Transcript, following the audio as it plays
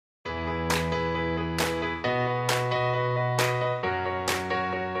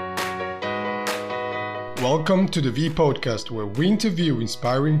Welcome to the V Podcast, where we interview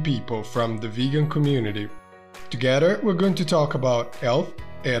inspiring people from the vegan community. Together, we're going to talk about health,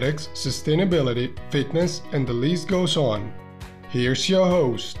 ethics, sustainability, fitness, and the list goes on. Here's your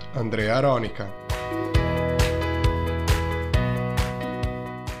host, Andrea Ronica.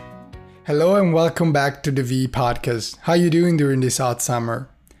 Hello and welcome back to the V Podcast. How you doing during this hot summer?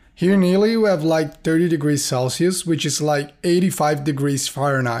 Here in Italy, we have like 30 degrees Celsius, which is like 85 degrees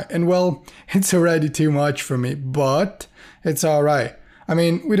Fahrenheit. And well, it's already too much for me, but it's all right. I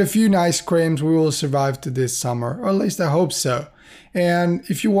mean, with a few nice creams, we will survive to this summer, or at least I hope so. And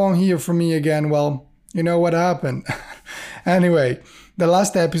if you won't hear from me again, well, you know what happened. Anyway, the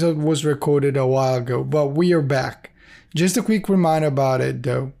last episode was recorded a while ago, but we are back. Just a quick reminder about it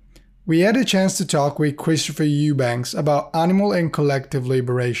though. We had a chance to talk with Christopher Eubanks about animal and collective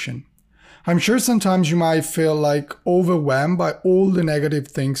liberation. I'm sure sometimes you might feel like overwhelmed by all the negative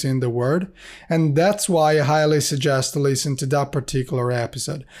things in the world, and that's why I highly suggest to listen to that particular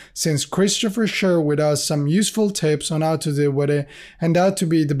episode, since Christopher shared with us some useful tips on how to deal with it and how to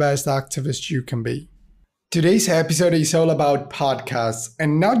be the best activist you can be. Today's episode is all about podcasts,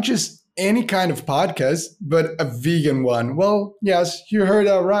 and not just any kind of podcast, but a vegan one. Well, yes, you heard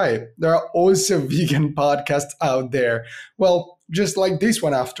that right. There are also vegan podcasts out there. Well, just like this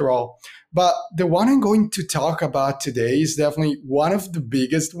one after all. But the one I'm going to talk about today is definitely one of the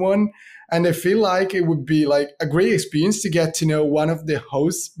biggest one. And I feel like it would be like a great experience to get to know one of the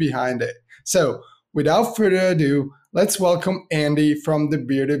hosts behind it. So without further ado, let's welcome Andy from the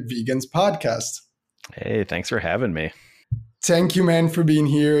Bearded Vegans podcast. Hey, thanks for having me. Thank you, man, for being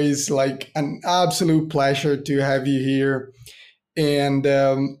here. It's like an absolute pleasure to have you here. And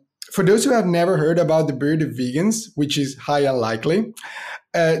for those who have never heard about the Bearded Vegans, which is high unlikely,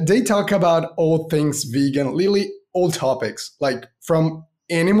 they talk about all things vegan, literally all topics, like from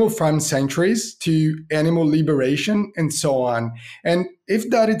animal farm sanctuaries to animal liberation and so on. And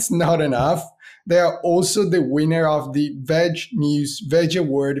if that is not enough, they are also the winner of the Veg News Veg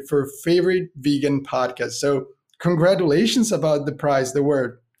Award for favorite vegan podcast. So congratulations about the prize, the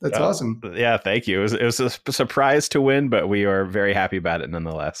award. That's awesome. Yeah, thank you. It was a surprise to win, but we are very happy about it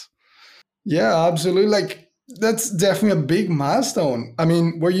nonetheless. Yeah, absolutely. Like, that's definitely a big milestone. I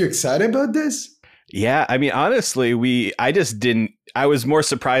mean, were you excited about this? Yeah, I mean, honestly, I was more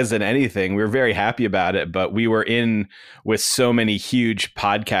surprised than anything. We were very happy about it, but we were in with so many huge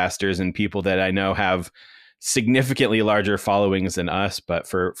podcasters and people that I know have significantly larger followings than us, but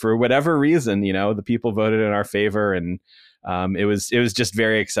for whatever reason, you know, the people voted in our favor, and it was just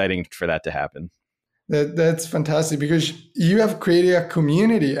very exciting for that to happen. That's fantastic, because you have created a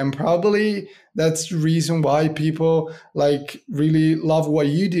community, and probably that's the reason why people like really love what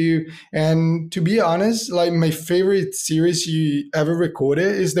you do. And to be honest, like my favorite series you ever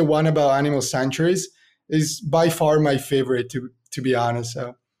recorded is the one about animal sanctuaries. Is by far my favorite, to be honest.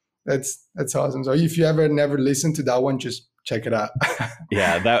 So that's awesome. So if you ever never listened to that one, just check it out.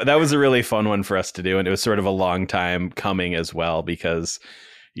 Yeah, that was a really fun one for us to do. And it was sort of a long time coming as well, because,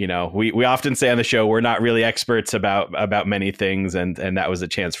 you know, we often say on the show, we're not really experts about many things. And that was a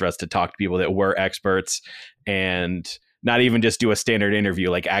chance for us to talk to people that were experts, and not even just do a standard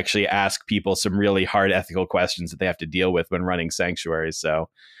interview, like actually ask people some really hard ethical questions that they have to deal with when running sanctuaries. So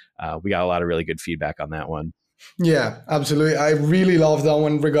we got a lot of really good feedback on that one. Yeah, absolutely. I really love that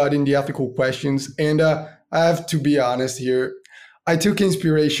one regarding the ethical questions. And I have to be honest here. I took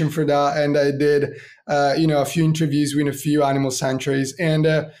inspiration for that, and I did, a few interviews with a few animal sanctuaries. And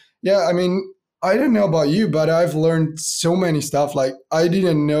yeah, I mean, I don't know about you, but I've learned so many stuff. Like, I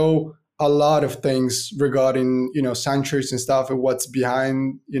didn't know a lot of things regarding, sanctuaries and stuff, and what's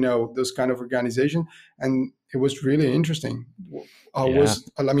behind, those kind of organizations. And it was really interesting. How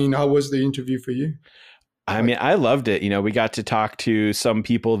was the interview for you? I mean, I loved it. You know, we got to talk to some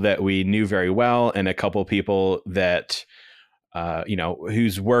people that we knew very well, and a couple people that,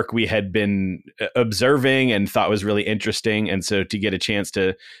 whose work we had been observing and thought was really interesting. And so to get a chance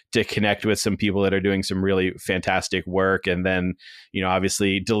to connect with some people that are doing some really fantastic work, and then,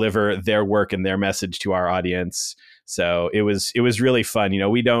 obviously deliver their work and their message to our audience. So it was really fun.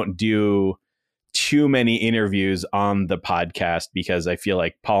 We don't do too many interviews on the podcast, because I feel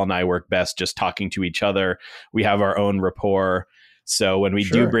like Paul and I work best just talking to each other. We have our own rapport. So when we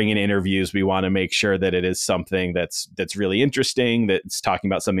do bring in interviews, we want to make sure that it is something that's really interesting, that's talking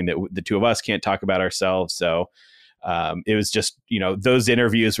about something that the two of us can't talk about ourselves. So it was just, those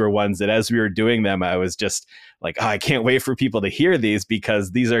interviews were ones that as we were doing them, I was just like, oh, I can't wait for people to hear these,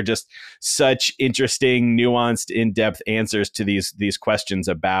 because these are just such interesting, nuanced, in-depth answers to these questions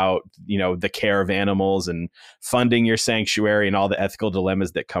about, the care of animals and funding your sanctuary and all the ethical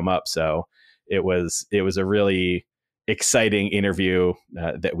dilemmas that come up. So it was a really exciting interview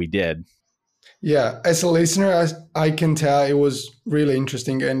that we did. Yeah, as a listener, as I can tell, it was really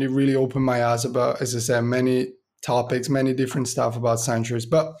interesting and it really opened my eyes about, as I said, many topics, many different stuff about sanctuaries.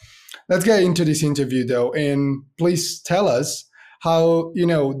 But let's get into this interview though, and please tell us how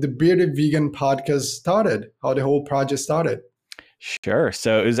the Bearded Vegan podcast started, how the whole project started. Sure.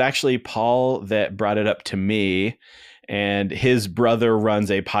 So it was actually Paul that brought it up to me, and his brother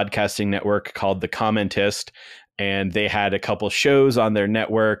runs a podcasting network called The Commentist, and they had a couple shows on their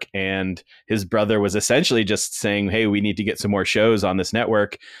network, and his brother was essentially just saying, "Hey, we need to get some more shows on this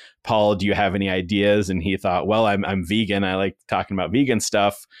network. Paul, do you have any ideas?" And he thought, "Well, I'm vegan. I like talking about vegan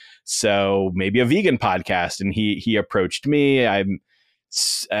stuff, so maybe a vegan podcast." And he approached me.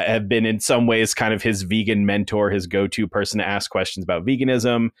 Have been in some ways kind of his vegan mentor, his go-to person to ask questions about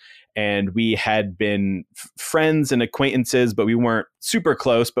veganism. And we had been friends and acquaintances, but we weren't super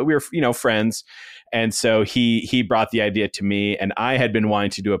close, but we were, friends. And so he brought the idea to me, and I had been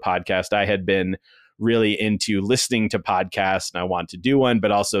wanting to do a podcast. I had been really into listening to podcasts, and I wanted to do one,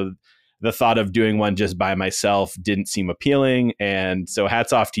 but also the thought of doing one just by myself didn't seem appealing. And so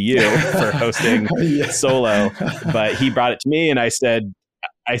hats off to you for hosting solo. But he brought it to me, and I said,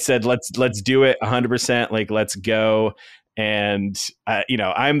 let's do it 100%. Like, let's go. And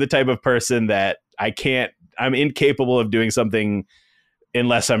I'm the type of person that I'm incapable of doing something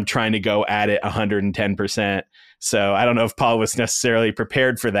unless I'm trying to go at it 110%. So I don't know if Paul was necessarily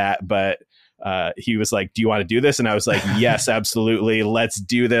prepared for that, but he was like, "Do you want to do this?" And I was like, "Yes, absolutely. Let's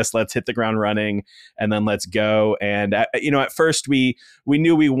do this. Let's hit the ground running, and then let's go." And at first we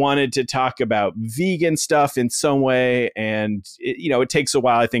knew we wanted to talk about vegan stuff in some way, and it takes a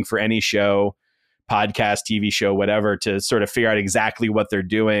while, I think, for any show, podcast, TV show, whatever, to sort of figure out exactly what they're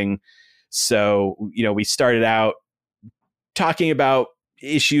doing. So we started out talking about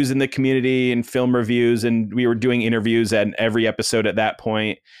issues in the community and film reviews, and we were doing interviews at every episode at that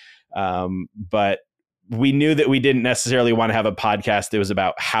point. But we knew that we didn't necessarily want to have a podcast that was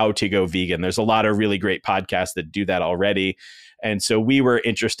about how to go vegan. There's a lot of really great podcasts that do that already. And so we were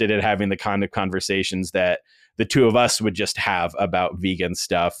interested in having the kind of conversations that the two of us would just have about vegan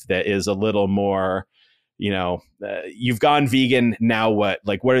stuff that is a little more, you've gone vegan, now what?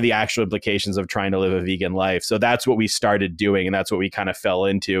 Like, what are the actual implications of trying to live a vegan life? So that's what we started doing, and that's what we kind of fell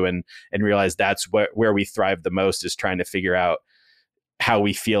into and realized that's where we thrive the most, is trying to figure out how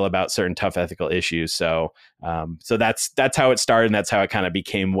we feel about certain tough ethical issues. So that's how it started, and that's how it kind of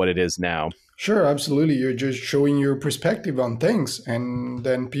became what it is now. Sure, absolutely. You're just showing your perspective on things, and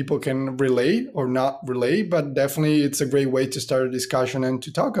then people can relate or not relate, but definitely it's a great way to start a discussion and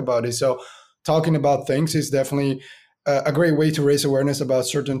to talk about it. So talking about things is definitely a great way to raise awareness about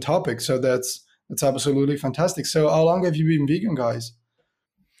certain topics. So that's absolutely fantastic. So how long have you been vegan, guys?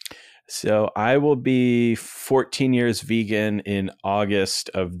 So I will be 14 years vegan in August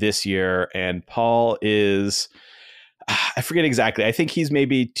of this year. And Paul is, I forget exactly. I think he's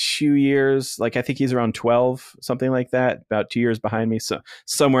maybe 2 years. Like, I think he's around 12, something like that, about 2 years behind me. So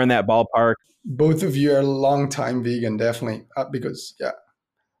somewhere in that ballpark. Both of you are long time vegan, definitely. Because,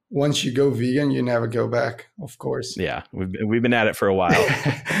 once you go vegan, you never go back, of course. Yeah, we've been at it for a while.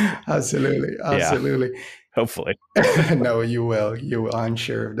 Absolutely. Yeah. Hopefully. No, you will. I'm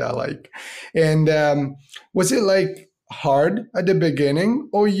sure of that. And was it hard at the beginning,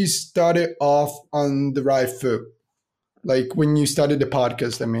 or you started off on the right foot? Like when you started the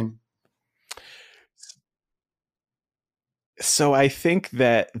podcast, I mean. So I think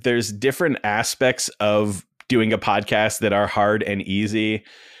that there's different aspects of doing a podcast that are hard and easy.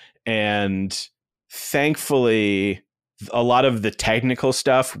 And thankfully, a lot of the technical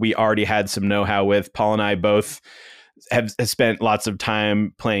stuff we already had some know-how with. Paul and I both have spent lots of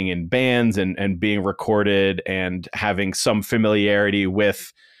time playing in bands and being recorded and having some familiarity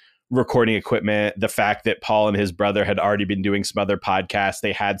with recording equipment. The fact that Paul and his brother had already been doing some other podcasts,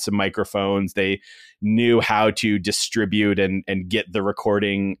 they had some microphones, they knew how to distribute and get the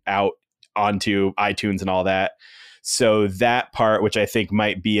recording out onto iTunes and all that. So that part, which I think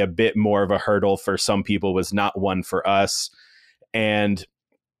might be a bit more of a hurdle for some people, was not one for us. And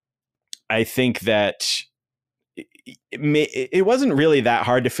I think that it wasn't really that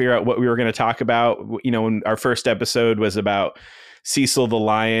hard to figure out what we were going to talk about. When our first episode was about Cecil the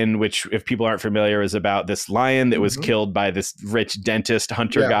lion, which, if people aren't familiar, is about this lion that was killed by this rich dentist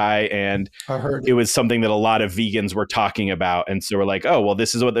hunter guy. And it was something that a lot of vegans were talking about. And so we're like, oh, well,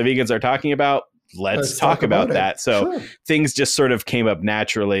 this is what the vegans are talking about. Let's talk about that. So things just sort of came up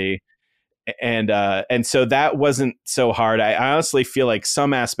naturally. And so that wasn't so hard. I honestly feel like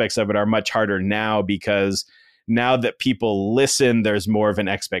some aspects of it are much harder now because now that people listen, there's more of an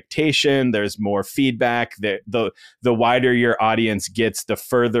expectation, there's more feedback. The wider your audience gets, the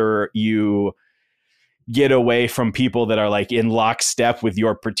further you get away from people that are like in lockstep with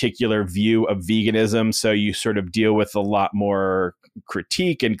your particular view of veganism. So you sort of deal with a lot more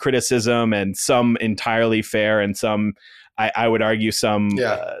critique and criticism, and some entirely fair, and some, I would argue, some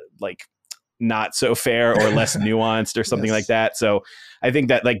Yeah. like not so fair or less nuanced or something like Yes. that. So I think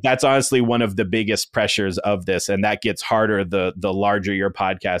that like that's honestly one of the biggest pressures of this, and that gets harder the larger your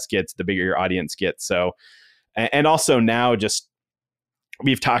podcast gets, the bigger your audience gets. So, and also now just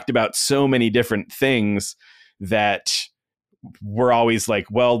we've talked about so many different things that we're always like,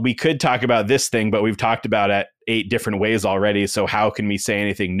 well, we could talk about this thing, but we've talked about it 8 different ways already. So how can we say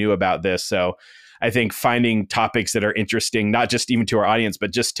anything new about this? So I think finding topics that are interesting, not just even to our audience,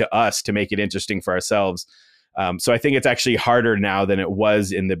 but just to us, to make it interesting for ourselves. So I think it's actually harder now than it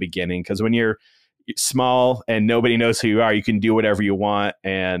was in the beginning, because when you're small and nobody knows who you are, you can do whatever you want.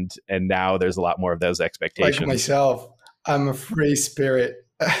 And now there's a lot more of those Like expectations. myself, I'm a free spirit.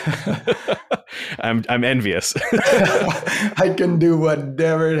 I'm envious. I can do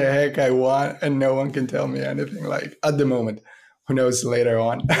whatever the heck I want, and no one can tell me anything. Like at the moment, who knows later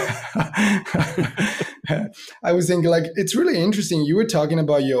on. I was thinking, like, it's really interesting. You were talking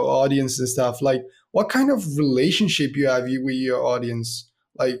about your audience and stuff. Like, what kind of relationship you have with your audience?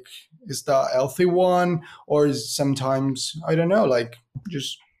 Like, is that a healthy one, or is sometimes, I don't know? Like,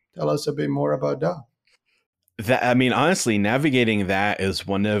 just tell us a bit more about that. That, I mean, honestly, navigating that is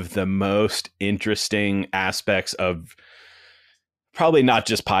one of the most interesting aspects of probably not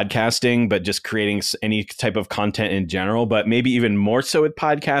just podcasting, but just creating any type of content in general, but maybe even more so with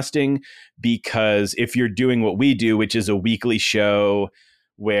podcasting, because if you're doing what we do, which is a weekly show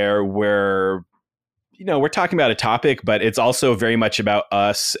where we're talking about a topic, but it's also very much about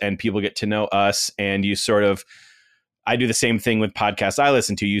us, and people get to know us, and you sort of, I do the same thing with podcasts I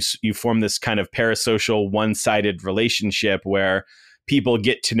listen to. You form this kind of parasocial, one-sided relationship where people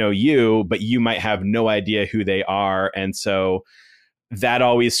get to know you, but you might have no idea who they are. And so that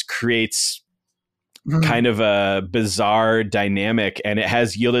always creates kind of a bizarre dynamic, and it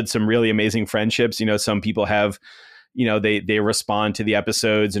has yielded some really amazing friendships. Some people have, they respond to the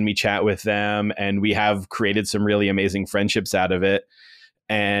episodes and we chat with them, and we have created some really amazing friendships out of it.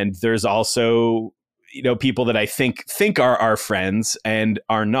 And there's also, people that I think are our friends and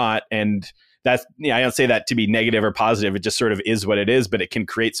are not. And that's, I don't say that to be negative or positive. It just sort of is what it is, but it can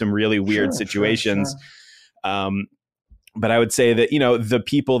create some really weird situations. Sure. But I would say that, the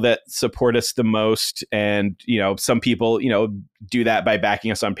people that support us the most, and, some people, do that by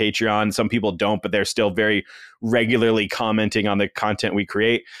backing us on Patreon. Some people don't, but they're still very regularly commenting on the content we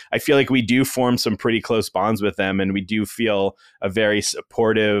create. I feel like we do form some pretty close bonds with them, and we do feel a very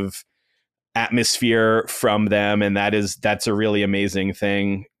supportive atmosphere from them. And that's a really amazing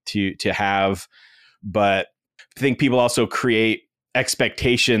thing to have. But I think people also create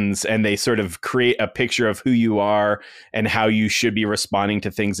expectations, and they sort of create a picture of who you are and how you should be responding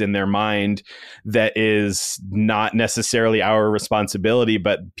to things in their mind that is not necessarily our responsibility,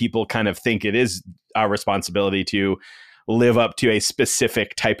 but people kind of think it is our responsibility to live up to a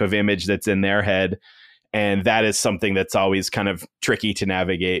specific type of image that's in their head. And that is something that's always kind of tricky to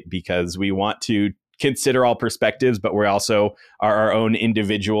navigate, because we want to consider all perspectives, but we also are our own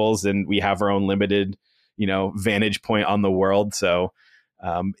individuals, and we have our own limited vantage point on the world. So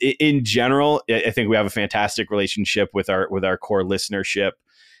in general, I think we have a fantastic relationship with our core listenership.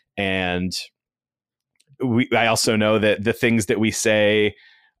 And I also know that the things that we say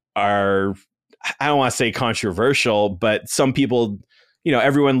are, I don't want to say controversial, but some people,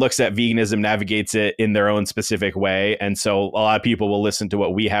 everyone looks at veganism, navigates it in their own specific way. And so a lot of people will listen to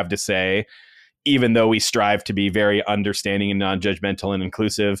what we have to say, even though we strive to be very understanding and non-judgmental and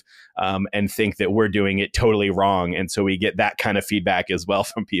inclusive, and think that we're doing it totally wrong. And so we get that kind of feedback as well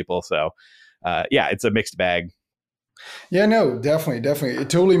from people. So yeah, it's a mixed bag. Yeah, no, definitely. It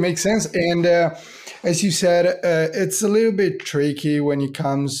totally makes sense. And as you said, it's a little bit tricky when it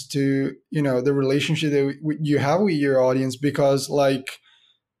comes to, the relationship that you have with your audience, because like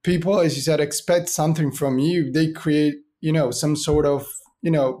people, as you said, expect something from you. They create, some sort of,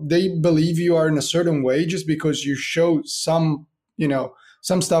 they believe you are in a certain way just because you show some,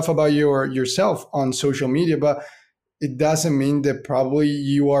 some stuff about yourself on social media, but it doesn't mean that probably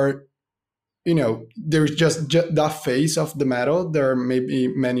you are, there's just that face of the metal. There are maybe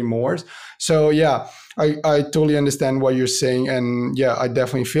many more. So yeah, I totally understand what you're saying, and yeah, I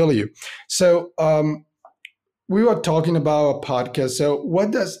definitely feel you. So we were talking about a podcast. So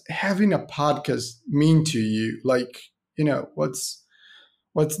what does having a podcast mean to you? Like, what's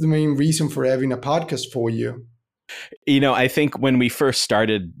the main reason for having a podcast for you? I think when we first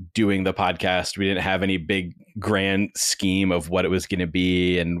started doing the podcast, we didn't have any big grand scheme of what it was going to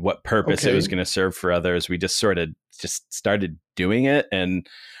be and what purpose it was Okay. going to serve for others. We just sort of just started doing it, and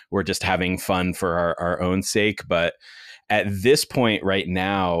we're just having fun for our own sake. But at this point right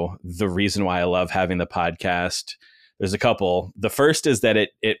now, the reason why I love having the podcast, there's a couple. The first is that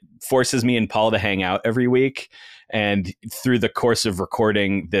it forces me and Paul to hang out every week. And through the course of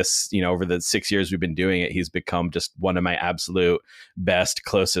recording this, over the 6 years we've been doing it, he's become just one of my absolute best,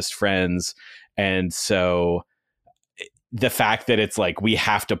 closest friends. And so the fact that it's like we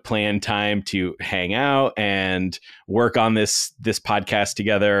have to plan time to hang out and work on this podcast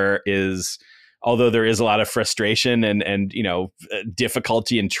together is, although there is a lot of frustration and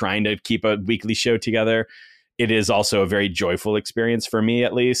difficulty in trying to keep a weekly show together, it is also a very joyful experience for me,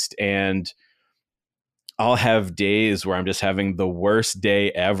 at least. And I'll have days where I'm just having the worst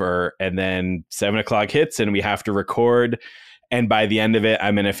day ever, and then 7 o'clock hits and we have to record. And by the end of it,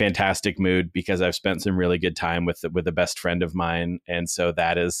 I'm in a fantastic mood because I've spent some really good time with a best friend of mine. And so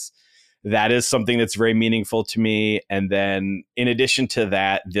that is something that's very meaningful to me. And then in addition to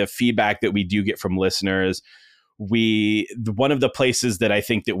that, the feedback that we do get from listeners, one of the places that I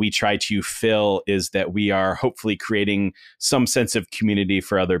think that we try to fill is that we are hopefully creating some sense of community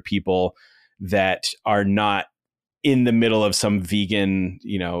for other people that are not in the middle of some vegan,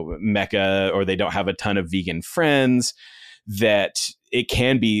 mecca, or they don't have a ton of vegan friends, that it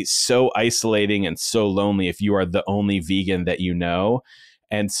can be so isolating and so lonely if you are the only vegan that you know.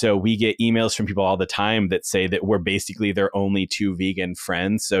 And so we get emails from people all the time that say that we're basically their only two vegan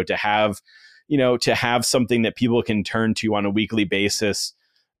friends. So to have something that people can turn to on a weekly basis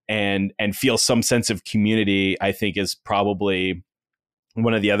and feel some sense of community, I think is probably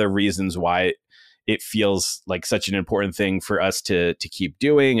one of the other reasons why it feels like such an important thing for us to keep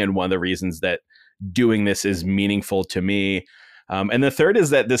doing. And one of the reasons that doing this is meaningful to me. And the third is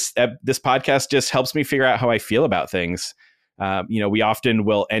that this podcast just helps me figure out how I feel about things. We often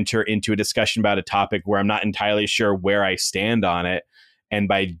will enter into a discussion about a topic where I'm not entirely sure where I stand on it. And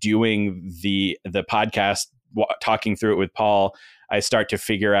by doing the podcast, talking through it with Paul, I start to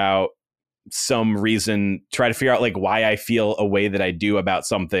figure out try to figure out like why I feel a way that I do about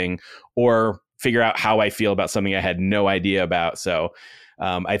something, or figure out how I feel about something I had no idea about. So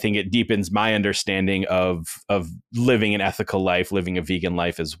I think it deepens my understanding of living an ethical life, living a vegan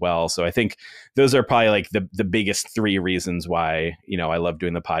life as well. So I think those are probably like the biggest three reasons why, I love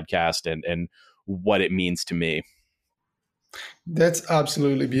doing the podcast and what it means to me. That's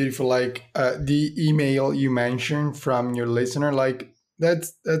absolutely beautiful. Like the email you mentioned from your listener, like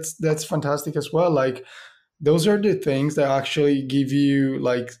that's fantastic as well. Like those are the things that actually give you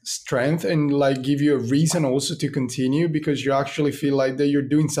like strength and like give you a reason also to continue, because you actually feel like that you're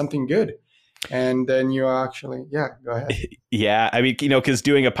doing something good. And then you actually, yeah, go ahead. Yeah. I mean, because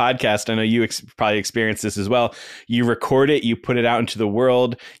doing a podcast, I know you probably experienced this as well. You record it, you put it out into the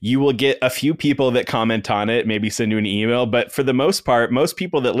world. You will get a few people that comment on it, maybe send you an email. But for the most part, most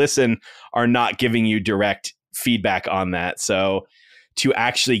people that listen are not giving you direct feedback on that. So to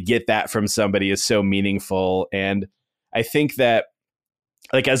actually get that from somebody is so meaningful. And I think that,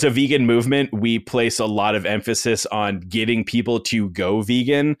 like, as a vegan movement, we place a lot of emphasis on getting people to go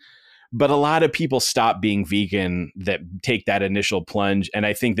vegan. But a lot of people stop being vegan that take that initial plunge. And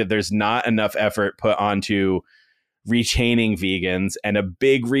I think that there's not enough effort put onto retaining vegans. And a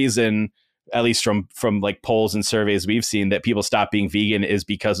big reason, at least from like polls and surveys we've seen, that people stop being vegan is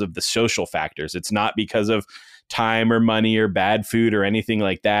because of the social factors. It's not because of time or money or bad food or anything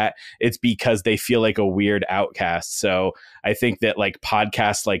like that. It's because they feel like a weird outcast. So I think that like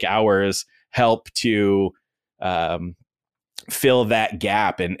podcasts like ours help to fill that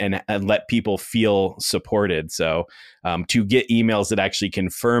gap and let people feel supported. So to get emails that actually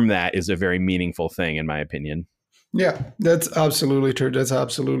confirm that is a very meaningful thing, in my opinion. Yeah, that's absolutely true. That's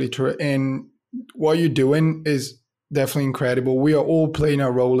absolutely true. And what you're doing is definitely incredible. We are all playing a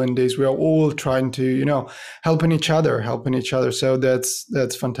role in this. We are all trying to, helping each other. So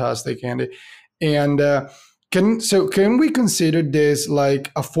that's fantastic, Andy. And can we consider this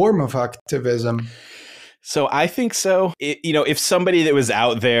like a form of activism? So I think so. If somebody that was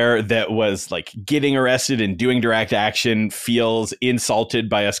out there that was like getting arrested and doing direct action feels insulted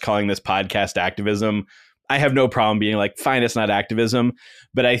by us calling this podcast activism, I have no problem being like, fine, it's not activism.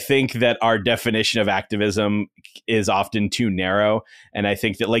 But I think that our definition of activism is often too narrow. And I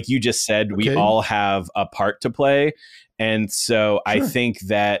think that, like you just said, we all have a part to play. And so I think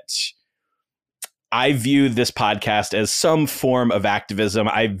that I view this podcast as some form of activism.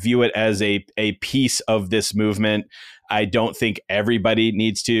 I view it as a piece of this movement. I don't think everybody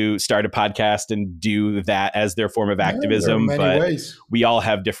needs to start a podcast and do that as their form of Yeah, there are activism, many but ways. we all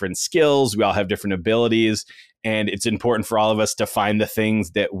have different skills, we all have different abilities, and it's important for all of us to find the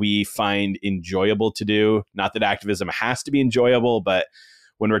things that we find enjoyable to do. Not that activism has to be enjoyable, but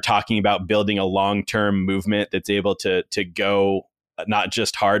when we're talking about building a long-term movement that's able to go not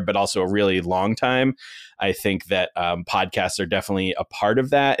just hard, but also a really long time, I think that podcasts are definitely a part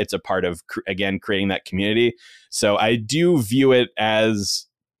of that. It's a part of, again, creating that community. So I do view it as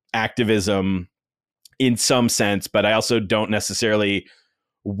activism in some sense, but I also don't necessarily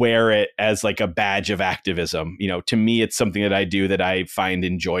wear it as like a badge of activism. You know, to me, it's something that I do that I find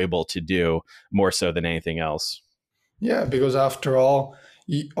enjoyable to do more so than anything else. Yeah, because after all,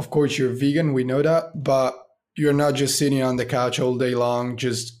 of course, you're vegan, we know that, but you're not just sitting on the couch all day long,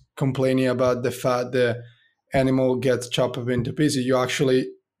 just complaining about the fact the animal gets chopped up into pieces. You're actually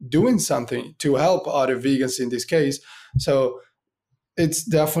doing something to help other vegans in this case. So it's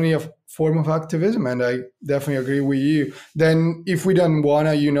definitely a form of activism, and I definitely agree with you. Then if we don't want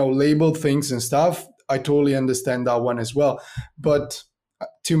to label things and stuff, I totally understand that one as well. But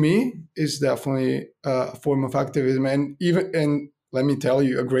to me, it's definitely a form of activism, and let me tell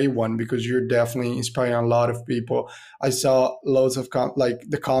you, a great one, because you're definitely inspiring a lot of people. I saw loads of like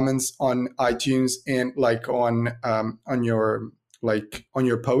the comments on iTunes and like on your on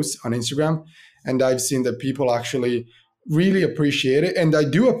your posts on Instagram, and I've seen that people actually really appreciate it, and I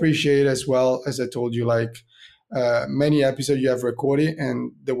do appreciate it as well. As I told you, like many episodes you have recorded,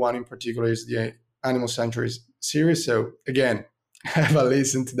 and the one in particular is the Animal Sanctuary series. So again, have a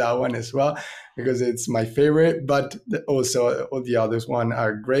listen to that one as well, because it's my favorite. But also all the others one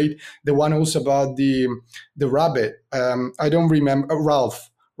are great. The one also about the rabbit. I don't remember Ralph.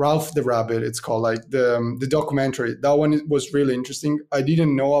 Ralph the rabbit. It's called, like the documentary. That one was really interesting. I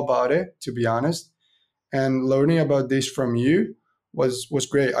didn't know about it, to be honest, and learning about this from you was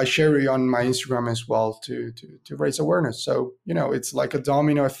great. I share it on my Instagram as well to raise awareness. So it's like a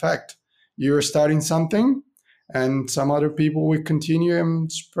domino effect. You're starting something, and some other people will continue and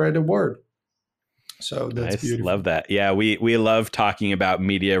spread the word. So that's Nice, beautiful. love that. Yeah, we love talking about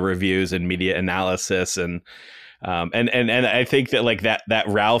media reviews and media analysis, and I think that like that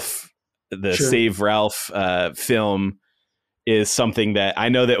Ralph, the Sure, Save Ralph film is something that I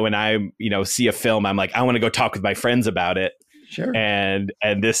know that when I see a film, I'm like, I want to go talk with my friends about it. sure. And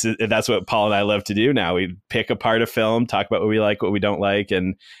that's what Paul and I love to do now. We pick apart a film, talk about what we like, what we don't like,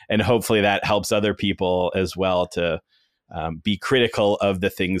 and hopefully that helps other people as well to be critical of the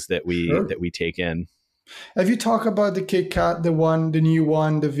things that Sure. we take in. Have you talked about the Kit Kat, the new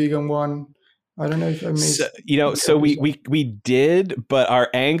one, the vegan one? I don't know if I So missed the so episode. we did, but our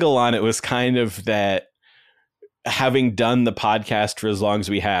angle on it was kind of that, having done the podcast for as long as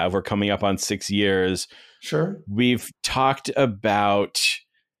we have, we're coming up on 6 years. Sure. We've talked about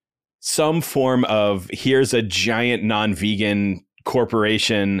some form of, here's a giant non-vegan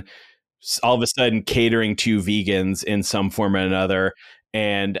corporation all of a sudden catering to vegans in some form or another.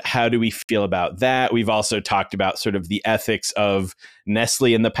 And how do we feel about that? We've also talked about sort of the ethics of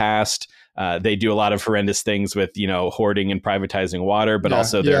Nestle in the past. They do a lot of horrendous things with, hoarding and privatizing water, but Yeah,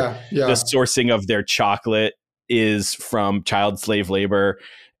 also yeah, the yeah. sourcing of their chocolate is from child slave labor.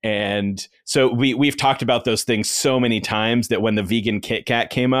 And so we've talked about those things so many times that when the vegan Kit Kat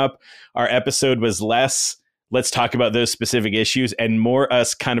came up, our episode was less let's talk about those specific issues and more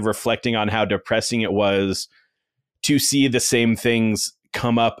us kind of reflecting on how depressing it was to see the same things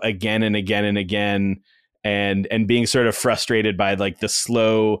come up again and again and again, and being sort of frustrated by like the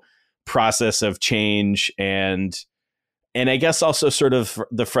slow process of change, and I guess also sort of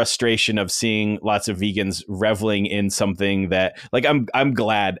the frustration of seeing lots of vegans reveling in something that, like, I'm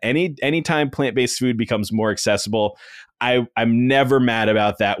glad anytime plant-based food becomes more accessible. I'm never mad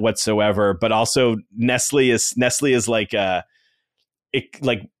about that whatsoever. But also Nestle is like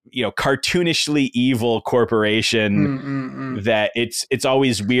cartoonishly evil corporation Mm, mm, mm. that it's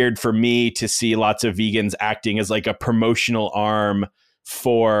always weird for me to see lots of vegans acting as like a promotional arm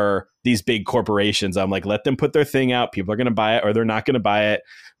for these big corporations. I'm like, let them put their thing out. People are going to buy it or they're not going to buy it,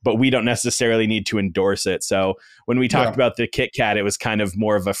 but we don't necessarily need to endorse it. So when we talked Yeah, about the Kit Kat, it was kind of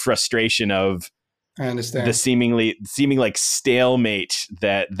more of a frustration of I the understand. seeming like stalemate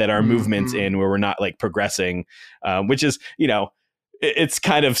that our Mm, movements mm. in, where we're not like progressing, which is, it's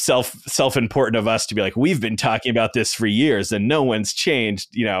kind of self important of us to be like, we've been talking about this for years and no one's changed,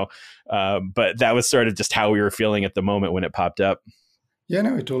 but that was sort of just how we were feeling at the moment when it popped up. Yeah,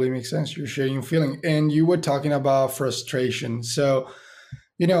 no, it totally makes sense. You're sharing your feeling. And you were talking about frustration. So,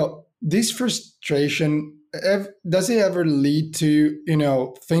 this frustration, does it ever lead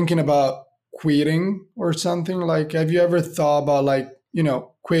to, thinking about quitting or something? Like, have you ever thought about like,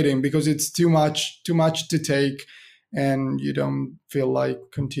 quitting because it's too much to take and you don't feel like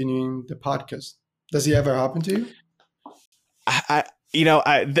continuing the podcast? Does it ever happen to you? I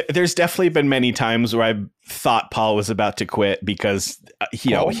there's definitely been many times where I thought Paul was about to quit because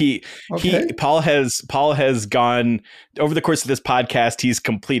Paul? Okay. Paul has gone over the course of this podcast. He's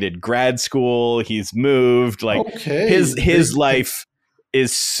completed grad school. He's moved. Like Okay. his life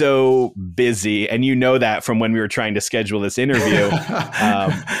is so busy, and you know that from when we were trying to schedule this interview.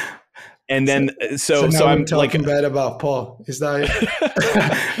 And So, then so now we're I'm like, talking bad about Paul. Is that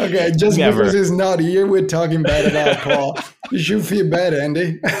it? Okay, just because never. he's not here, we're talking bad about Paul. You should feel bad,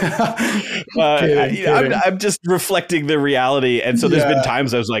 Andy. Kidding. I'm just reflecting the reality. And so there's been Yeah,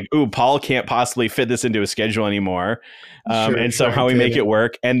 times I was like, ooh, Paul can't possibly fit this into a schedule anymore. And sure, somehow I'm we make it kidding.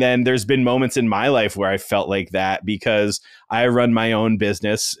 work. And then there's been moments in my life where I felt like that because I run my own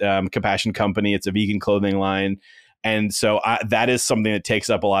business, Compassion Company. It's a vegan clothing line. And so that is something that takes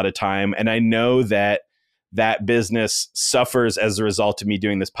up a lot of time. And I know that that business suffers as a result of me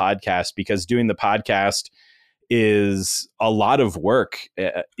doing this podcast, because doing the podcast is a lot of work,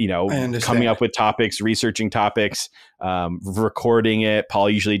 I coming understand. up with topics, researching topics, recording it. Paul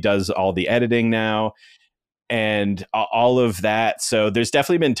usually does all the editing now and all of that. So there's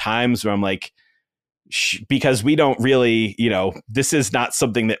definitely been times where I'm like, because we don't really, this is not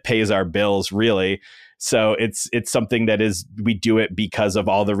something that pays our bills really. So it's something that is, we do it because of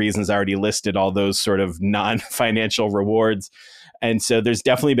all the reasons I already listed, all those sort of non-financial rewards. And so there's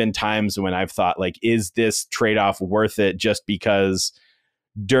definitely been times when I've thought like, is this trade-off worth it? Just because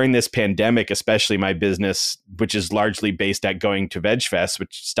during this pandemic, especially my business, which is largely based at going to Veg Fest,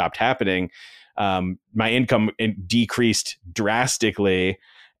 which stopped happening, my income decreased drastically.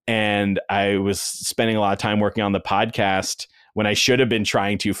 And I was spending a lot of time working on the podcast when I should have been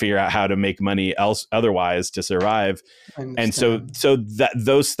trying to figure out how to make money otherwise to survive. I And so understand. that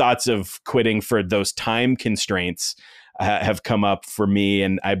those thoughts of quitting for those time constraints have come up for me,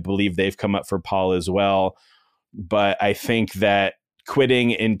 and I believe they've come up for Paul as well. But I think that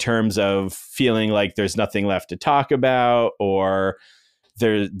quitting in terms of feeling like there's nothing left to talk about, or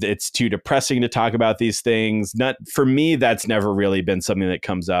it's too depressing to talk about these things, not for me, that's never really been something that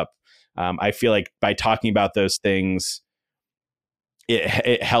comes up. I feel like by talking about those things,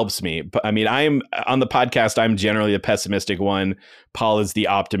 it helps me. But I mean, I'm on the podcast, I'm generally the pessimistic one. Paul is the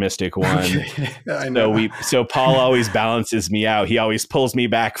optimistic one. Okay, I know. So Paul always balances me out. He always pulls me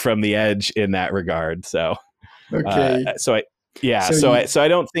back from the edge in that regard. So, Okay, so so I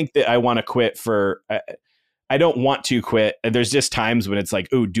don't think that I want to quit I don't want to quit. There's just times when it's like,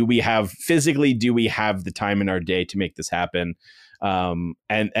 oh, do we have the time in our day to make this happen? And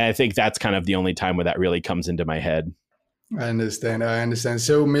I think that's kind of the only time where that really comes into my head. I understand. I understand.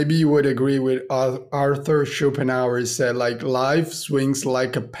 So maybe you would agree with Arthur Schopenhauer. He said, like, life swings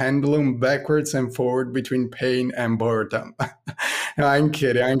like a pendulum backwards and forward between pain and boredom. No, I'm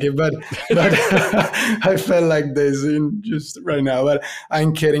kidding. I'm kidding. But I felt like this in just right now. But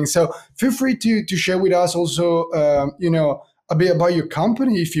I'm kidding. So feel free to share with us also, a bit about your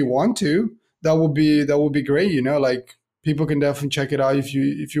company if you want to. That would be great. Like people can definitely check it out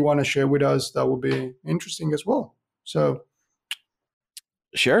if you want to share with us. That would be interesting as well. So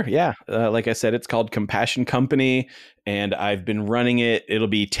Sure. Yeah. Like I said, it's called Compassion Company, and I've been running it. It'll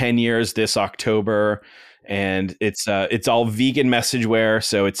be 10 years this October, and it's all vegan message wear.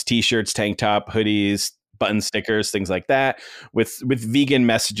 So it's t-shirts, tank top, hoodies, button stickers, things like that, with vegan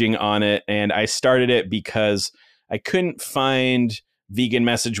messaging on it. And I started it because I couldn't find vegan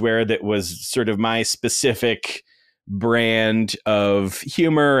message wear that was sort of my specific brand of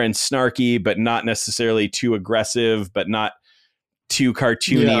humor and snarky, but not necessarily too aggressive, but not too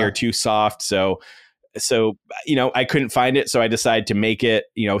cartoony or yeah, too soft. So I couldn't find it, so I decided to make it.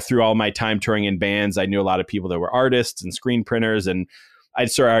 Through all my time touring in bands, I knew a lot of people that were artists and screen printers, and I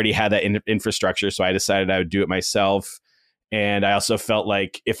sort of already had that infrastructure, so I decided I would do it myself. And I also felt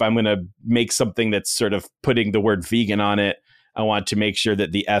like if I'm going to make something that's sort of putting the word vegan on it, I want to make sure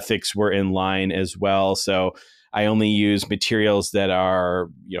that the ethics were in line as well. So I only use materials that are,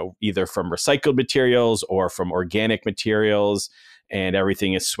 either from recycled materials or from organic materials, and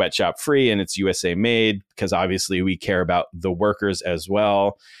everything is sweatshop free and it's USA made, because obviously we care about the workers as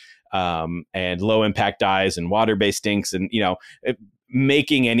well. And low impact dyes and water-based inks, and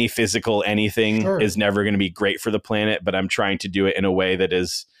making any physical anything sure. is never going to be great for the planet, but I'm trying to do it in a way that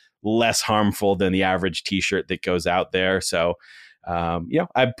is less harmful than the average t-shirt that goes out there. So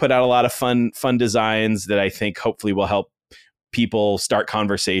I put out a lot of fun designs that I think hopefully will help people start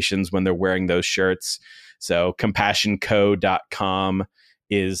conversations when they're wearing those shirts. So compassionco.com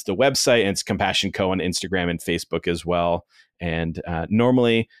is the website, and it's Compassion Co on Instagram and Facebook as well. And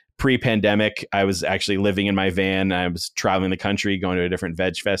normally, pre-pandemic, I was actually living in my van. I was traveling the country, going to a different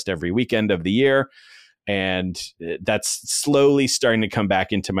veg fest every weekend of the year. And that's slowly starting to come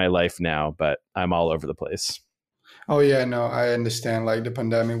back into my life now, but I'm all over the place. Oh yeah, no, I understand. Like the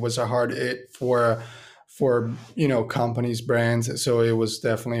pandemic was a hard hit for companies, brands. So it was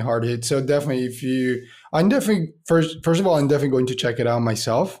definitely a hard hit. So definitely, I'm definitely first of all, I'm definitely going to check it out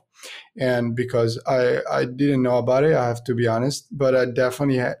myself, and because I didn't know about it, I have to be honest. But I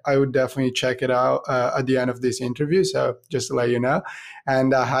would definitely check it out at the end of this interview. So just to let you know,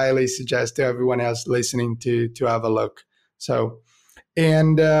 and I highly suggest to everyone else listening to have a look. So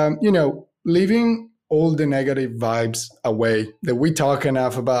and leaving all the negative vibes away that we talk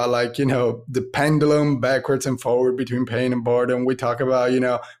enough about, like the pendulum backwards and forward between pain and boredom. We talk about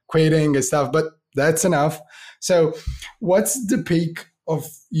quitting and stuff, but that's enough. So what's the peak of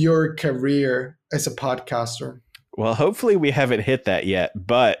your career as a podcaster? Well, hopefully we haven't hit that yet,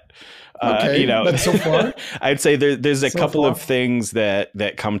 but Okay, but so far, I'd say there's a so couple far, of things that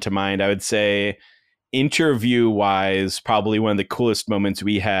come to mind. I would say interview wise, probably one of the coolest moments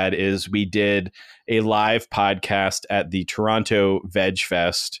we had is we did a live podcast at the Toronto Veg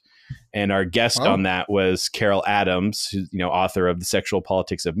Fest. And our guest on wow. that was Carol Adams, who's, author of The Sexual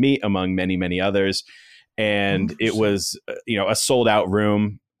Politics of Meat, among many, many others. And it Interesting. was, a sold out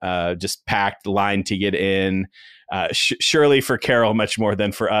room, just packed, line to get in. Surely for Carol, much more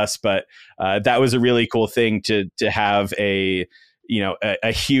than for us, but that was a really cool thing to have a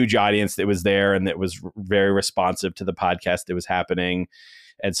huge audience that was there and that was very responsive to the podcast that was happening.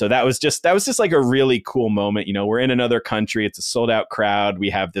 And so that was just like a really cool moment. We're in another country. It's a sold out crowd. We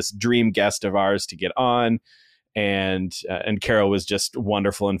have this dream guest of ours to get on. And Carol was just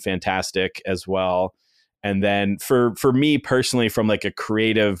wonderful and fantastic as well. And then for me personally, from like a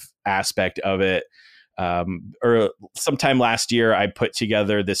creative aspect of it, or sometime last year, I put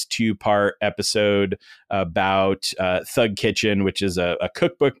together this 2-part episode about Thug Kitchen, which is a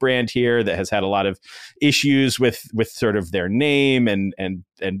cookbook brand here that has had a lot of issues with sort of their name and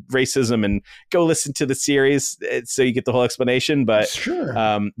racism. And go listen to the series so you get the whole explanation. But Sure.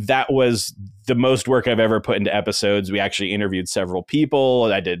 that was the most work I've ever put into episodes. We actually interviewed several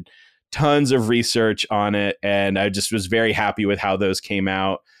people. I did tons of research on it, and I just was very happy with how those came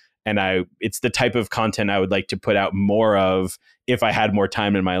out. And it's the type of content I would like to put out more of if I had more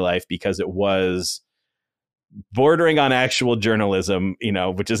time in my life, because it was bordering on actual journalism,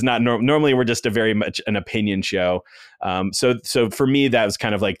 which is not normally we're just a very much an opinion show. So for me, that was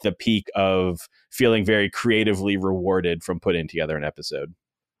kind of like the peak of feeling very creatively rewarded from putting together an episode.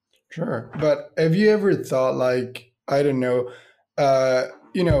 Sure. But have you ever thought, like, I don't know, uh,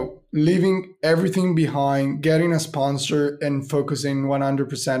 leaving everything behind, getting a sponsor and focusing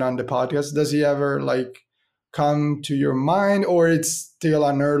 100% on the podcast? Does he ever like come to your mind, or it's still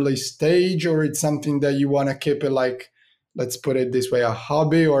an early stage, or it's something that you want to keep it like, let's put it this way, a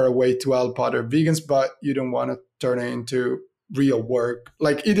hobby or a way to help other vegans, but you don't want to turn it into real work?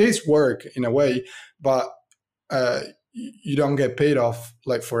 Like it is work in a way, but uh, you don't get paid off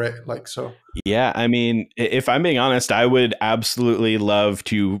like for it, like so. Yeah, I mean, if I'm being honest, I would absolutely love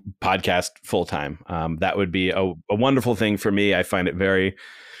to podcast full time. That would be a wonderful thing for me. I find it very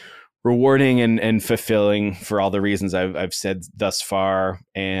rewarding and fulfilling for all the reasons I've said thus far.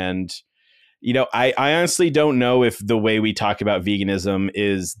 And I honestly don't know if the way we talk about veganism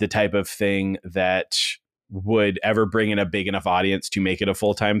is the type of thing that would ever bring in a big enough audience to make it a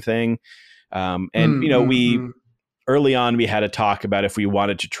full time thing. And we early on we had a talk about if we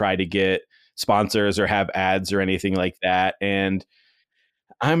wanted to try to get sponsors or have ads or anything like that. And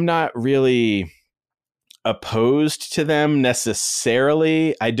I'm not really opposed to them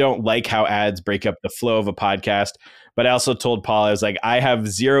necessarily. I don't like how ads break up the flow of a podcast. But I also told Paul, I was like, I have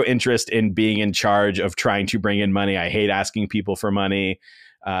zero interest in being in charge of trying to bring in money. I hate asking people for money.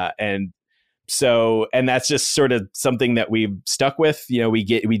 And that's just sort of something that we've stuck with. We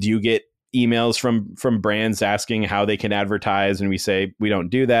do get emails from brands asking how they can advertise, and we say we don't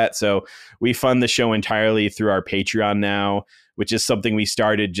do that. So we fund the show entirely through our Patreon now, which is something we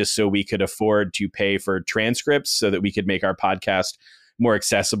started just so we could afford to pay for transcripts so that we could make our podcast more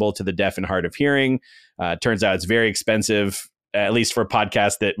accessible to the deaf and hard of hearing. Turns out it's very expensive, at least for a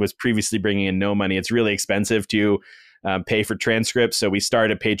podcast that was previously bringing in no money. It's really expensive to pay for transcripts. So we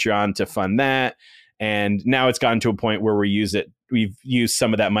started Patreon to fund that. And now it's gotten to a point where we've used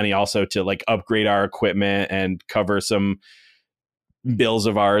some of that money also to like upgrade our equipment and cover some bills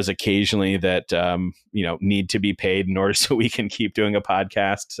of ours occasionally that need to be paid in order so we can keep doing a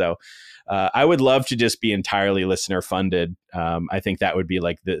podcast. So I would love to just be entirely listener funded. I think that would be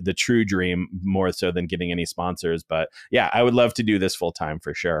like the true dream, more so than getting any sponsors. But yeah, I would love to do this full time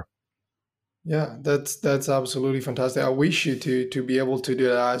for sure. Yeah, that's absolutely fantastic. I wish you to be able to do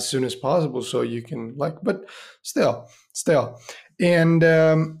that as soon as possible, so you can like. But still,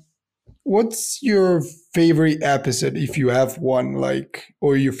 and what's your favorite episode, if you have one, like,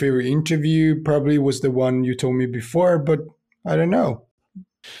 or your favorite interview? Probably was the one you told me before, but I don't know.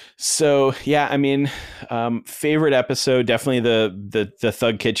 So yeah, I mean, favorite episode, definitely the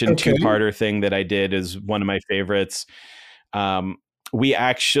Thug Kitchen Okay. two-parter thing that I did is one of my favorites. We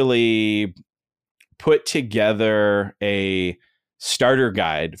actually put together a starter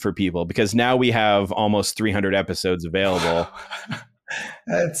guide for people because now we have almost 300 episodes available.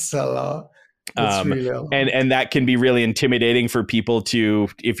 That's a lot. That's really a lot. And that can be really intimidating for people to,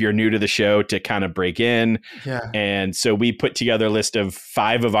 if you're new to the show, to kind of break in. Yeah. And so we put together a list of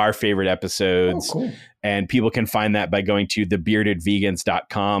 5 of our favorite episodes. Oh, cool. And people can find that by going to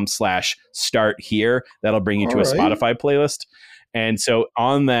thebeardedvegans.com/start here. That'll bring you to a Spotify playlist. And so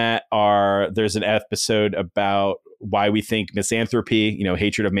on that there's an episode about why we think misanthropy,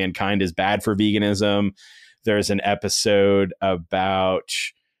 hatred of mankind, is bad for veganism. There's an episode about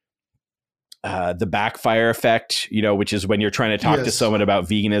the backfire effect, which is when you're trying to talk to someone about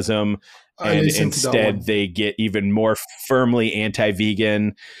veganism and instead they get even more firmly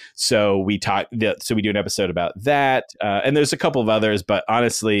anti-vegan. So we do an episode about that. And there's a couple of others, but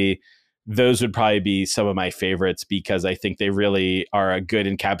honestly, those would probably be some of my favorites because I think they really are a good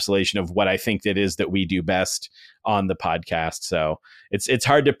encapsulation of what I think it is that we do best on the podcast. So it's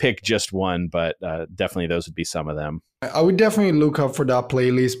hard to pick just one, but definitely those would be some of them. I would definitely look up for that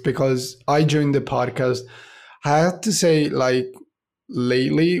playlist because I joined the podcast. I have to say, like,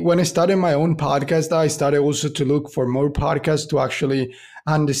 lately, when I started my own podcast, I started also to look for more podcasts to actually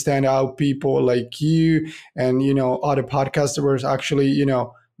understand how people like you and, other podcasters actually,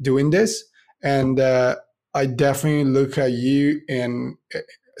 doing this. And I definitely look at you and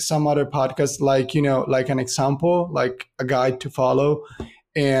some other podcasts like, like an example, like a guide to follow.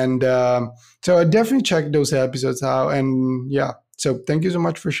 And so I definitely check those episodes out. And yeah, so thank you so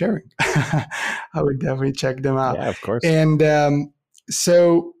much for sharing. I would definitely check them out. Yeah, of course. And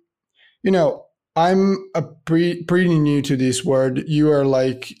so, I'm pretty new to this world.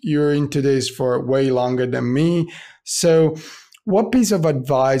 You're into this for way longer than me. So what piece of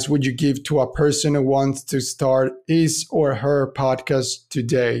advice would you give to a person who wants to start his or her podcast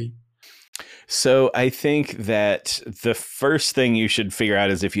today? So I think that the first thing you should figure out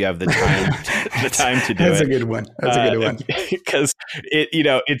is if you have the time, to do it. That's a good one. Because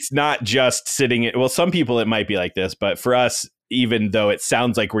it's not just sitting. Well, some people it might be like this, but for us, even though it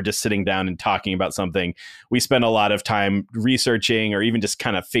sounds like we're just sitting down and talking about something, we spend a lot of time researching or even just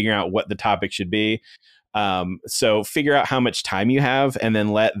kind of figuring out what the topic should be. So figure out how much time you have and then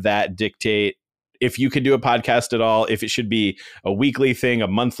let that dictate if you could do a podcast at all, if it should be a weekly thing, a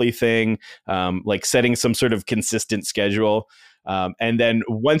monthly thing, like setting some sort of consistent schedule. And then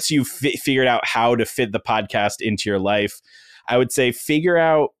once you've figured out how to fit the podcast into your life, I would say figure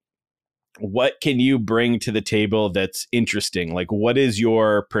out what can you bring to the table that's interesting? Like, what is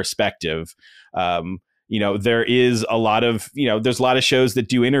your perspective? There is a lot of, there's a lot of shows that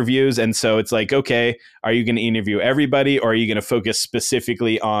do interviews. And so it's like, okay, are you going to interview everybody or are you going to focus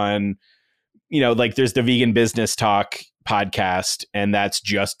specifically on, like there's the Vegan Business Talk podcast and that's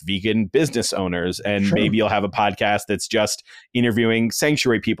just vegan business owners. And Sure. Maybe you'll have a podcast that's just interviewing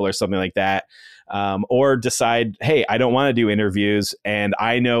sanctuary people or something like that. Or decide, hey, I don't want to do interviews and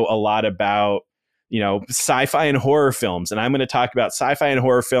I know a lot about, sci-fi and horror films. And I'm going to talk about sci-fi and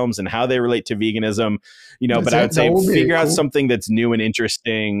horror films and how they relate to veganism, but I would say figure out something that's new and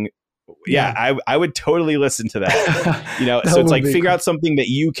interesting. Yeah. I would totally listen to that, so it's like figure out something that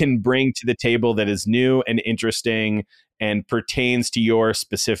you can bring to the table that is new and interesting and pertains to your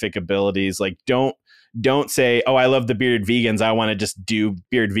specific abilities. Like, don't say, oh, I love the Bearded Vegans, I want to just do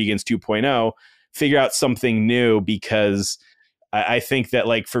Bearded Vegans 2.0. Figure out something new me I think that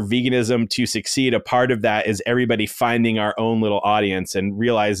like for veganism to succeed, a part of that is everybody finding our own little audience and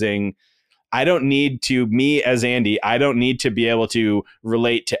realizing me as Andy, I don't need to be able to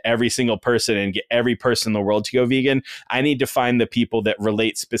relate to every single person and get every person in the world to go vegan. I need to find the people that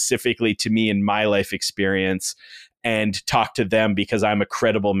relate specifically to me and my life experience and talk to them because I'm a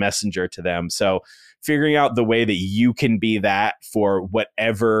credible messenger to them. So figuring out the way that you can be that for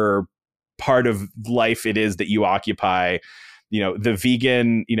whatever part of life it is that you occupy, the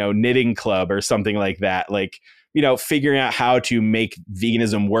vegan, knitting club or something like that. Like figuring out how to make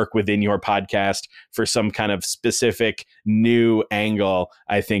veganism work within your podcast for some kind of specific new angle,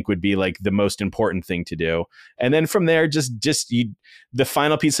 I think would be like the most important thing to do. And then from there, the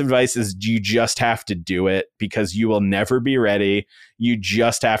final piece of advice is you just have to do it, because you will never be ready. You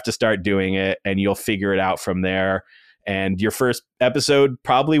just have to start doing it, and you'll figure it out from there. And your first episode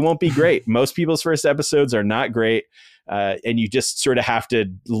probably won't be great. Most people's first episodes are not great. And you just sort of have to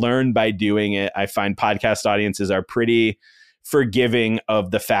learn by doing it. I find podcast audiences are pretty forgiving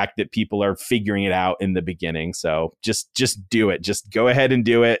of the fact that people are figuring it out in the beginning. So just do it. Just go ahead and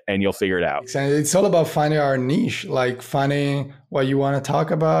do it, and you'll figure it out. Exactly. It's all about finding our niche, like finding what you want to talk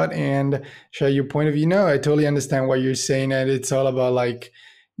about and share your point of view. No, I totally understand what you're saying. And it's all about like,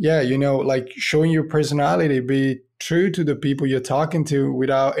 yeah, like showing your personality, be true to the people you're talking to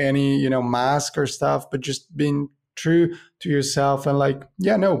without any, mask or stuff, but just being true to yourself. And like,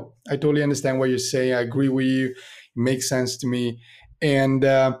 yeah, no, I totally understand what you're saying. I agree with you. It makes sense to me. And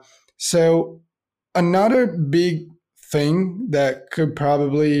so another big thing that could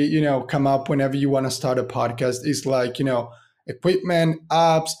probably, come up whenever you want to start a podcast is like, equipment,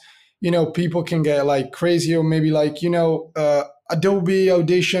 apps, people can get like crazy, or maybe like, Adobe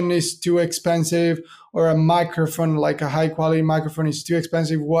Audition is too expensive, or a microphone, like a high quality microphone is too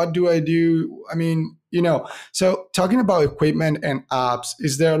expensive. What do I do? I mean, so talking about equipment and apps,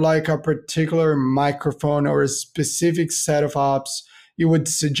 is there like a particular microphone or a specific set of apps you would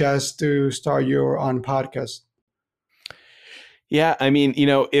suggest to start your own podcast? Yeah, I mean,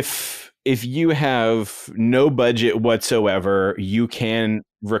 if you have no budget whatsoever, you can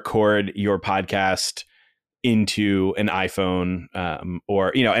record your podcast into an iPhone,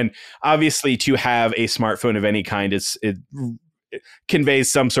 or and obviously to have a smartphone of any kind it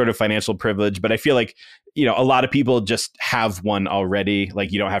conveys some sort of financial privilege. But I feel like a lot of people just have one already.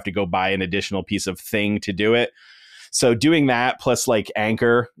 Like, you don't have to go buy an additional piece of thing to do it. So doing that plus like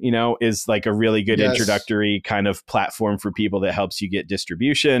Anchor, is like a really good introductory kind of platform for people that helps you get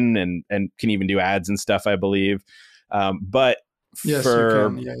distribution and can even do ads and stuff, I believe. But yes, you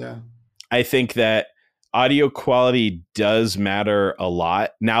can. Yeah. I think that audio quality does matter a lot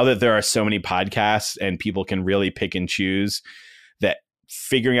now that there are so many podcasts and people can really pick and choose, that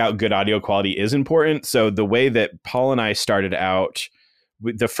figuring out good audio quality is important. So the way that Paul and I started out,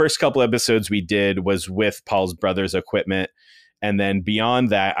 the first couple episodes we did was with Paul's brother's equipment. And then beyond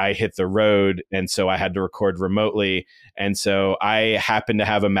that, I hit the road. And so I had to record remotely. And so I happened to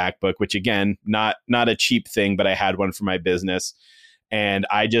have a MacBook, which again, not a cheap thing, but I had one for my business. And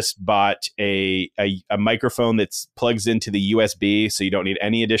I just bought a microphone that plugs into the USB, so you don't need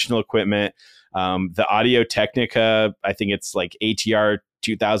any additional equipment. The Audio Technica, I think it's like ATR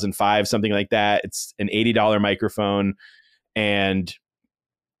 2005, something like that. It's an $80 microphone. And,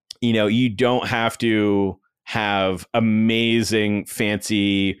 you don't have to have amazing,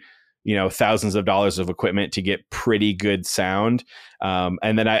 fancy, thousands of dollars of equipment to get pretty good sound.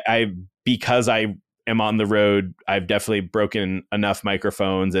 And then I because I am on the road, I've definitely broken enough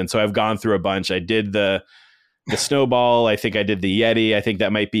microphones. And so I've gone through a bunch. I did the Snowball. I think I did the Yeti. I think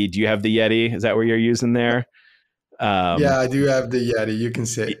that might be, do you have the Yeti? Is that what you're using there? Yeah, I do have the Yeti. You can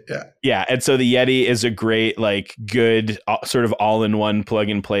say it. Yeah. Yeah. And so the Yeti is a great, like good sort of all-in-one plug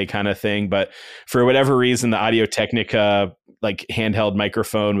and play kind of thing. But for whatever reason, the Audio Technica, like handheld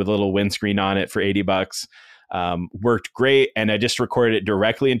microphone with a little windscreen on it for $80, worked great. And I just recorded it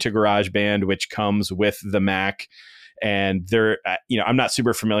directly into GarageBand, which comes with the Mac. And there, I'm not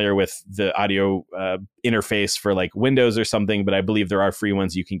super familiar with the audio interface for like Windows or something, but I believe there are free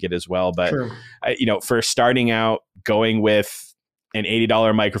ones you can get as well. But, Sure. For starting out, going with an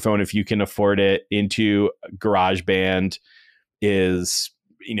 $80 microphone, if you can afford it, into GarageBand is,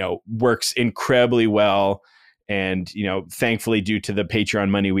 works incredibly well. And, thankfully, due to the Patreon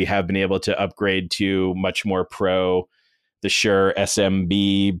money, we have been able to upgrade to much more pro, the Shure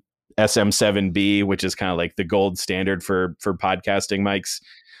SM7B, which is kind of like the gold standard for podcasting mics.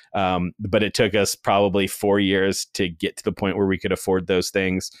 But it took us probably 4 years to get to the point where we could afford those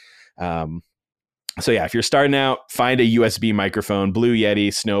things. So yeah, if you're starting out, find a USB microphone, Blue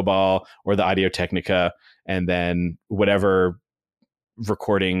Yeti, Snowball, or the Audio Technica, and then whatever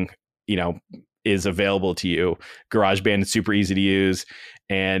recording, is available to you. GarageBand is super easy to use.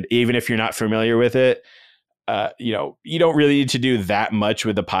 And even if you're not familiar with it, you don't really need to do that much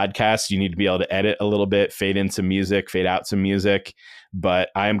with the podcast. You need to be able to edit a little bit, fade in some music, fade out some music. But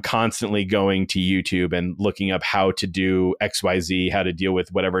I'm constantly going to YouTube and looking up how to do XYZ, how to deal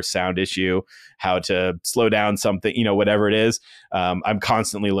with whatever sound issue, how to slow down something, whatever it is. I'm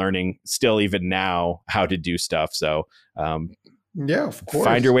constantly learning still, even now, how to do stuff. So Yeah, of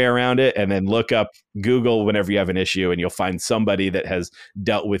Find your course. way around it, and then look up Google whenever you have an issue, and you'll find somebody that has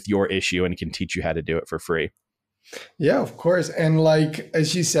dealt with your issue and can teach you how to do it for free. Yeah, of course. And like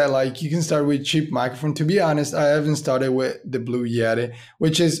as you said, like you can start with cheap microphone. To be honest, I haven't started with the Blue Yeti,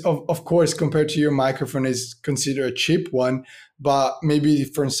 which is of course compared to your microphone is considered a cheap one, but maybe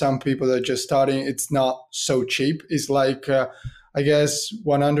for some people that are just starting, it's not so cheap. It's like I guess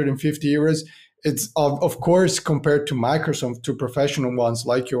 150 euros. It's of course compared to Microsoft to professional ones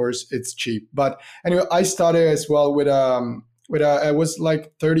like yours, it's cheap. But anyway, I started as well with it was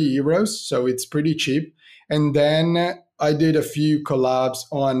like 30 euros, so it's pretty cheap. And then I did a few collabs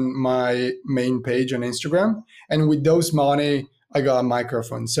on my main page on Instagram. And with those money, I got a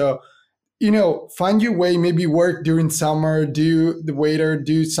microphone. So, find your way, maybe work during summer, do the waiter,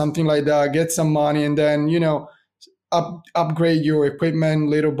 do something like that, get some money, and then, upgrade your equipment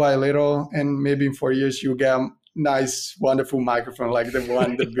little by little. And maybe in 4 years, you'll get a nice, wonderful microphone like the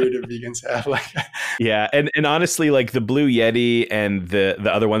one the bearded vegans have. Like, Yeah, and honestly, like the Blue Yeti and the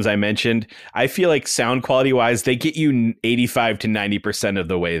other ones I mentioned, I feel like sound quality wise, they get you 85 to 90% of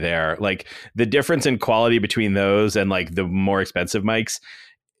the way there. Like the difference in quality between those and like the more expensive mics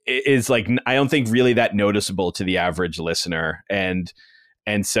is like I don't think really that noticeable to the average listener. And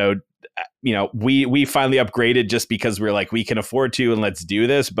so we finally upgraded just because we're like we can afford to and let's do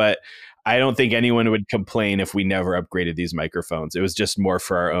this, but I don't think anyone would complain if we never upgraded these microphones. It was just more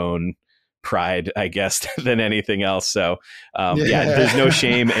for our own pride, I guess, than anything else. So yeah, there's no yeah.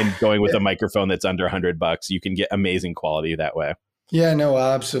 shame in going with a microphone that's under $100. You can get amazing quality that way. Yeah, no,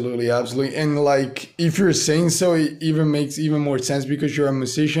 absolutely, absolutely. And like if you're saying so, it even makes even more sense because you're a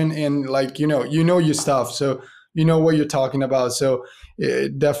musician and like you know your stuff. So you know what you're talking about. So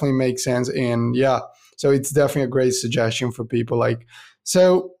it definitely makes sense. And yeah, so it's definitely a great suggestion for people like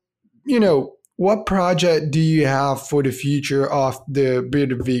so, what project do you have for the future of the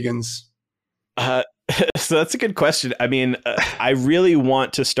bearded vegans? Uh, so that's a good question. I mean, I really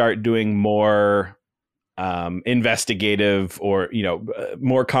want to start doing more investigative or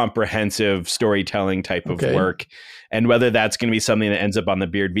more comprehensive storytelling type of Okay. work, and whether that's going to be something that ends up on the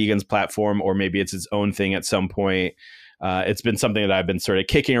Beard Vegans platform or maybe it's its own thing at some point. It's been something that I've been sort of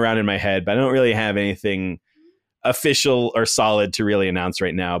kicking around in my head, but I don't really have anything official or solid to really announce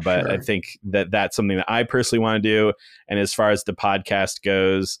right now. But I Sure. think that that's something that I personally want to do. And as far as the podcast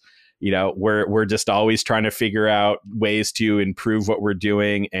goes, we're just always trying to figure out ways to improve what we're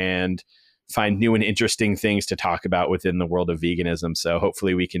doing and find new and interesting things to talk about within the world of veganism. So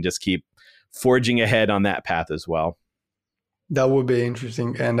hopefully we can just keep forging ahead on that path as well. That would be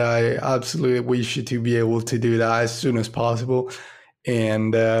interesting. And I absolutely wish you to be able to do that as soon as possible.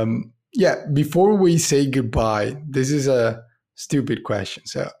 And yeah, before we say goodbye, this is a stupid question.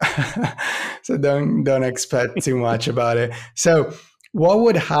 So so don't expect too much about it. So what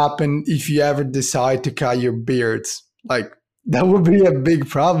would happen if you ever decide to cut your beards? Like that would be a big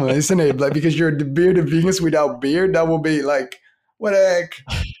problem, isn't it? Like because you're the bearded vegans without beard, that would be like what the heck?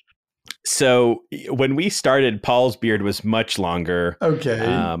 So when we started, Paul's beard was much longer. Okay.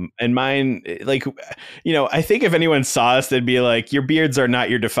 And mine, like, I think if anyone saw us, they'd be like, your beards are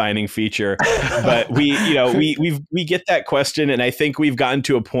not your defining feature. But we get that question. And I think we've gotten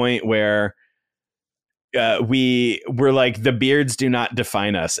to a point where we were like, the beards do not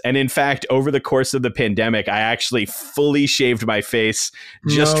define us. And in fact, over the course of the pandemic, I actually fully shaved my face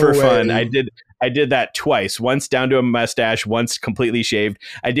just No for fun. way. I did that twice, once down to a mustache, once completely shaved.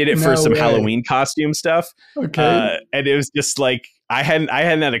 I did it for No some way. Halloween costume stuff. Okay. And it was just like, I hadn't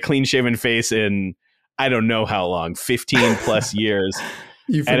had a clean shaven face in, I don't know how long, 15 plus years.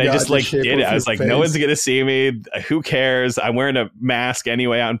 You And I forgot just the like shape did it. of I your was like, no one's face. gonna see me. Who cares? I'm wearing a mask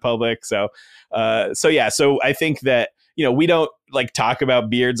anyway out in public. So yeah. So I think that we don't like talk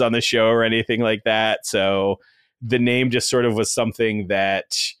about beards on the show or anything like that. So the name just sort of was something that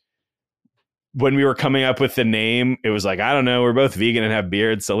when we were coming up with the name, it was like, I don't know, we're both vegan and have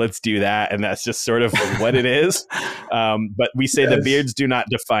beards, so let's do that. And that's just sort of what it is. But we say the Yes. beards do not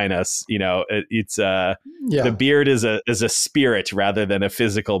define us. It's the Yeah. beard is a spirit rather than a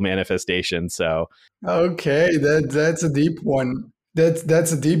physical manifestation. So Okay. That's a deep one.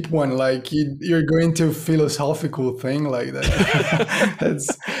 That's a deep one. Like you're going to philosophical thing like that.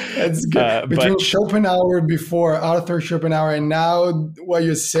 that's good. but Between Schopenhauer before Arthur Schopenhauer and now what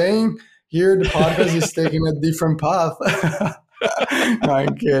you're saying here, the podcast is taking a different path. No,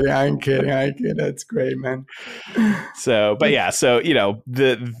 I'm kidding. I'm kidding. I'm kidding. That's great, man. but yeah, so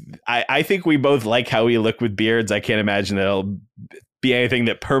I think we both like how we look with beards. I can't imagine that it'll be anything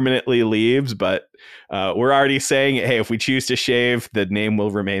that permanently leaves, but we're already saying, hey, if we choose to shave, the name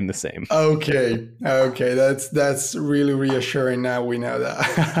will remain the same. Okay, that's really reassuring. Now we know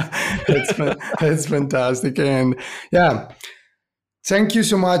that. That's fantastic, and yeah. Thank you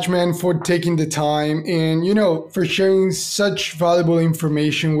so much, man, for taking the time and, for sharing such valuable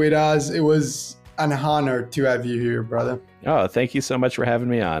information with us. It was an honor to have you here, brother. Oh, thank you so much for having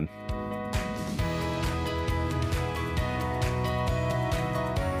me on.